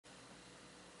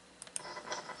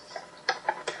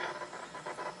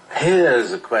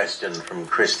Here's a question from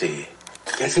Christy.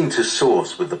 Getting to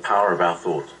source with the power of our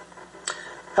thought.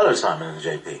 Hello, Simon and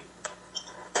JP.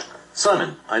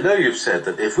 Simon, I know you've said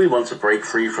that if we want to break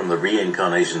free from the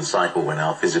reincarnation cycle when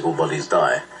our physical bodies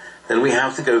die, then we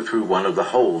have to go through one of the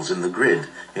holes in the grid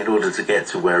in order to get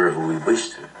to wherever we wish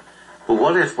to. But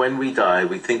what if when we die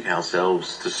we think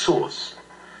ourselves to source?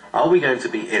 Are we going to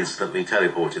be instantly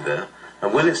teleported there?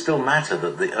 And will it still matter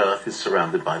that the Earth is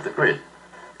surrounded by the grid?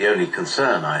 The only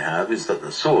concern I have is that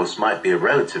the source might be a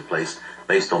relative place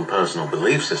based on personal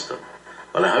belief system.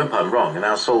 But I hope I'm wrong and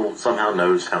our soul somehow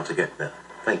knows how to get there.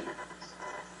 Thank you.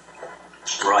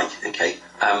 Right, okay.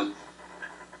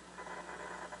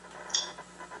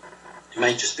 It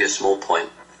may just be a small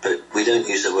point, but we don't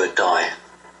use the word die,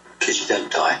 because you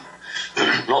don't die.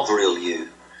 Not the real you.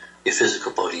 Your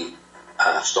physical body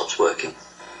stops working,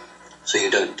 so you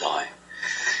don't die.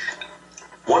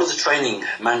 One of the training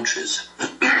mantras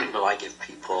that I give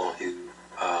people who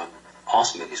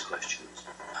ask me these questions,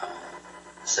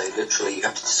 say literally you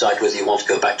have to decide whether you want to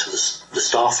go back to the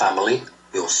star family,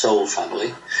 your soul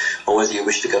family, or whether you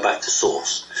wish to go back to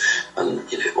source. And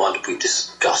we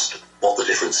discussed what the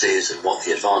difference is and what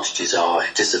the advantages are,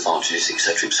 disadvantages,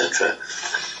 etc., etc.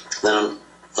 Then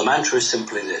the mantra is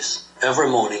simply this: every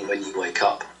morning when you wake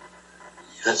up,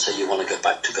 let's say you want to go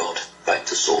back to God, back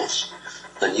to source,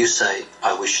 then you say,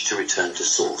 I wish to return to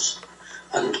source.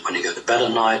 And when you go to bed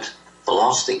at night, the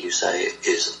last thing you say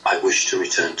is, I wish to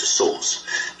return to source.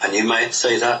 And you might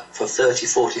say that for 30,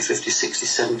 40, 50, 60,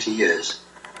 70 years.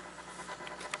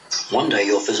 One day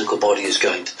your physical body is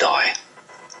going to die.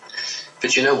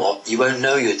 But you know what? You won't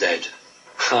know you're dead.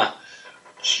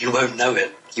 You won't know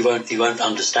it. You won't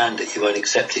understand it. You won't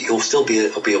accept it. You'll still be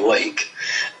awake.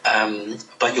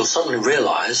 But you'll suddenly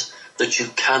realize that you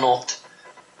cannot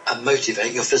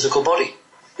motivate your physical body.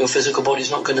 Your physical body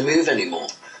is not going to move anymore.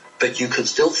 But you can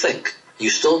still think, you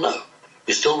still know,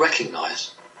 you still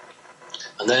recognize.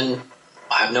 And then,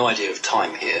 I have no idea of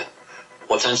time here.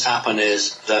 What tends to happen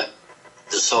is that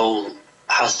the soul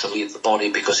has to leave the body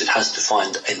because it has to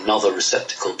find another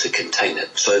receptacle to contain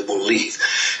it. So it will leave.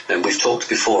 And we've talked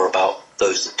before about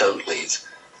those that don't leave.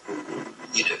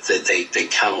 They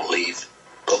cannot leave.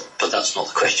 But that's not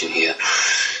the question here.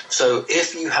 So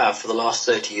if you have, for the last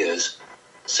 30 years,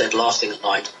 said last thing at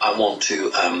night, I want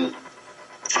to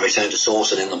return to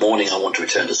source, and in the morning I want to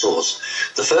return to source,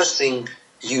 the first thing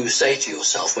you say to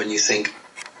yourself when you think,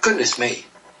 goodness me,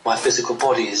 my physical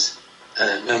body is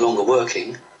no longer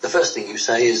working, the first thing you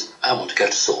say is, I want to go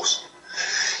to source.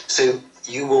 So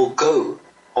you will go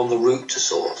on the route to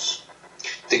source.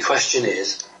 The question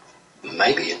is,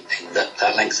 maybe in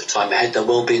that length of time ahead there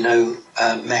will be no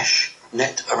mesh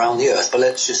net around the earth, but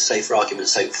let's just say for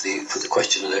argument's sake for the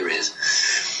question that there is.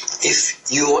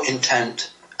 If your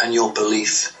intent and your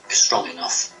belief is strong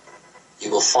enough,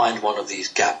 you will find one of these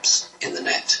gaps in the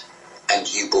net and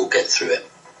you will get through it.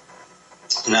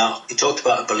 Now, you talked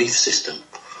about a belief system.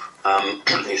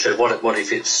 You said, what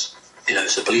if it's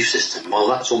a belief system? Well,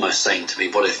 that's almost saying to me,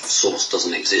 what if source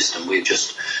doesn't exist and we're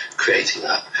just creating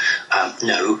that?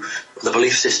 No, the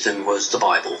belief system was the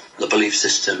Bible. The belief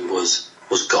system was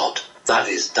God. That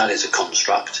is a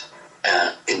construct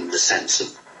in the sense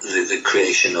of the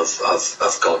creation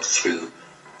of God through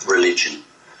religion.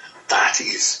 That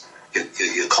is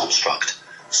your construct.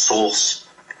 Source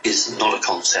is not a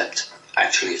concept.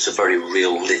 Actually, it's a very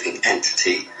real living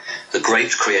entity. The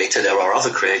great creator, there are other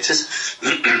creators.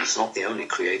 It's not the only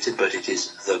creator, but it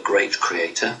is the great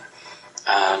creator.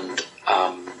 And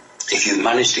if you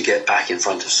manage to get back in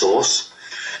front of source,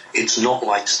 it's not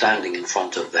like standing in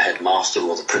front of the headmaster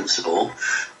or the principal.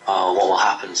 What will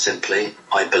happen simply,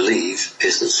 I believe,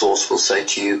 is that source will say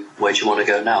to you, where do you want to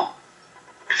go now?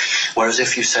 Whereas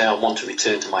if you say, I want to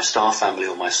return to my star family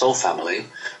or my soul family,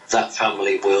 that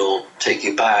family will take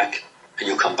you back and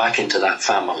you'll come back into that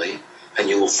family and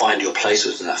you will find your place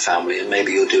within that family, and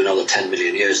maybe you'll do another 10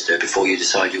 million years there before you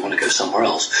decide you want to go somewhere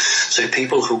else. So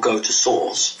people who go to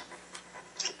source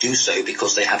do so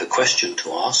because they have a question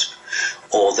to ask,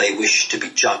 or they wish to be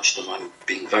judged, and I'm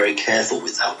being very careful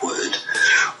with that word,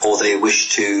 or they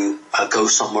wish to go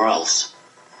somewhere else.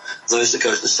 Those that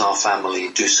go to the star family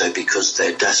do so because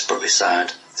they're desperately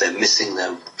sad, they're missing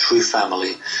their true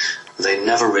family, they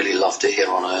never really loved it here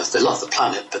on Earth, they love the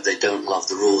planet but they don't love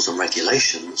the rules and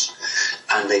regulations,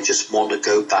 and they just want to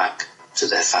go back to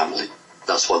their family.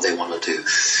 That's what they want to do.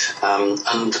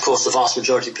 And of course the vast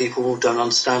majority of people don't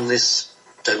understand this,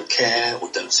 don't care or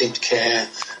don't seem to care,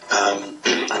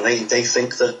 and they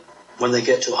think that when they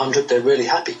get to 100 they're really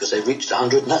happy because they've reached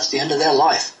 100 and that's the end of their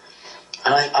life.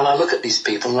 And I look at these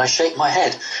people and I shake my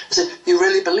head. I said, you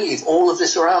really believe all of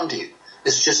this around you?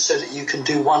 It's just so that you can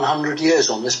do 100 years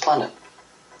on this planet.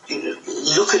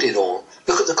 Look at it all.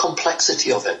 Look at the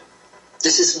complexity of it.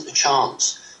 This isn't a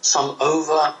chance. Some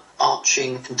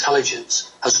overarching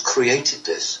intelligence has created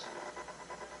this.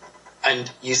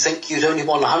 And you think you'd only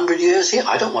want 100 years here?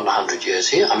 I don't want 100 years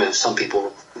here. I mean, some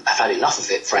people have had enough of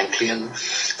it, frankly, and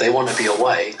they want to be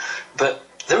away. But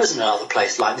there isn't another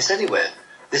place like this anywhere.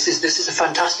 This is a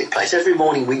fantastic place. Every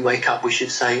morning we wake up, we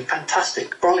should say,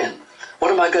 fantastic, brilliant.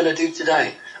 What am I going to do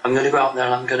today? I'm going to go out there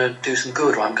and I'm going to do some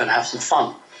good, or I'm going to have some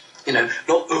fun. You know,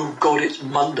 not, oh God, it's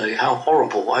Monday, how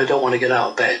horrible, I don't want to get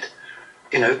out of bed.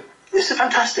 You know, this is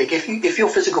fantastic. If your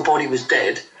physical body was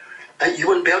dead, you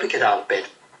wouldn't be able to get out of bed.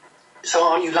 So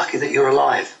aren't you lucky that you're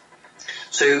alive?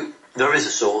 So there is a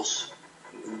source,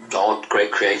 God,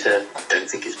 great creator. I don't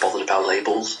think he's bothered about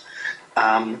labels.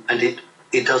 And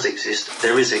it does exist.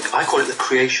 There is I call it the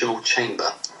creational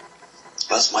chamber.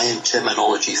 That's my own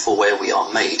terminology for where we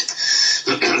are made.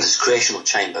 This creational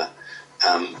chamber.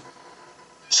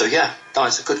 So yeah,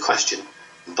 that's a good question,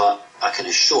 but I can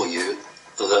assure you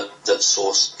that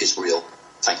source is real.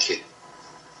 Thank you.